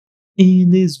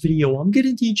In this video, I'm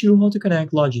gonna teach you how to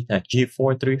connect Logitech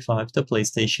G435 to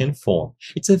PlayStation 4.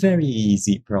 It's a very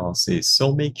easy process,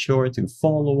 so make sure to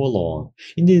follow along.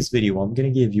 In this video, I'm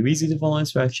gonna give you easy to follow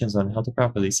instructions on how to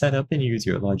properly set up and use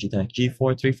your Logitech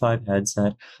G435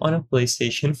 headset on a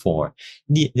PlayStation 4.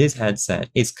 This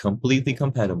headset is completely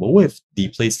compatible with the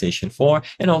PlayStation 4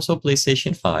 and also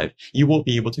PlayStation 5. You will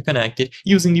be able to connect it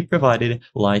using the provided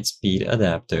Lightspeed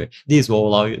adapter. This will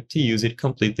allow you to use it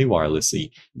completely wirelessly.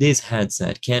 This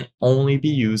headset can only be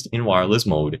used in wireless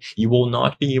mode. You will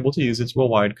not be able to use it through a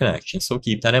wired connection, so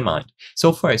keep that in mind.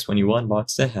 So first, when you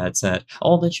unbox the headset,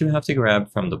 all that you have to grab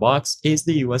from the box is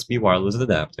the USB wireless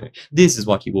adapter. This is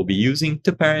what you will be using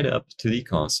to pair it up to the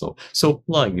console. So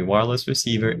plug the wireless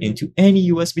receiver into any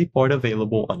USB port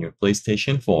available on your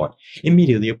PlayStation 4.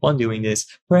 Immediately upon doing this,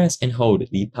 press and hold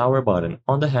the power button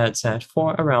on the headset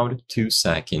for around 2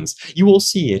 seconds. You will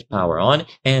see it power on,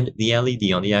 and the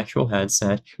LED on the actual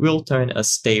headset will turn a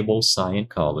stable cyan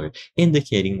color,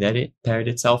 indicating that it paired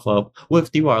itself up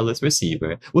with the wireless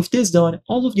receiver. With this done,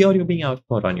 all of the audio being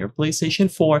output on your PlayStation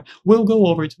 4 will go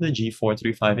over to the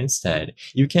G435 instead.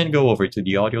 You can go over to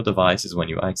the audio devices when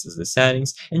you access the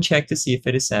settings and check to see if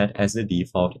it is set as the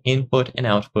default input and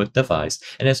output device,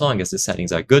 and as long as the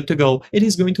settings are good to go, it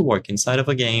is going to work inside of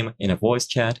a game, in a voice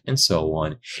chat, and so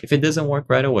on. If it doesn't work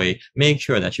right away, make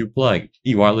sure that you plug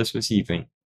the wireless receiver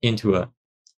into a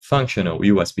functional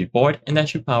USB port and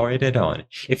that you power it on.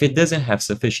 If it doesn't have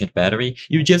sufficient battery,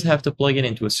 you just have to plug it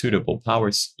into a suitable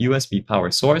USB power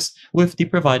source with the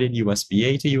provided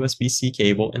USB-A to USB-C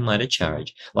cable and let it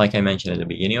charge. Like I mentioned at the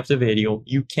beginning of the video,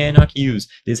 you cannot use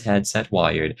this headset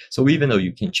wired, so even though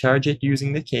you can charge it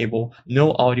using the cable,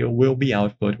 no audio will be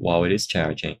output while it is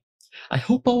charging. I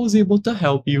hope I was able to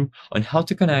help you on how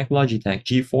to connect Logitech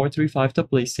G435 to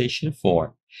PlayStation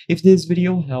 4. If this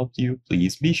video helped you,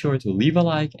 please be sure to leave a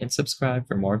like and subscribe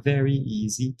for more very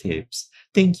easy tips.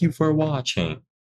 Thank you for watching.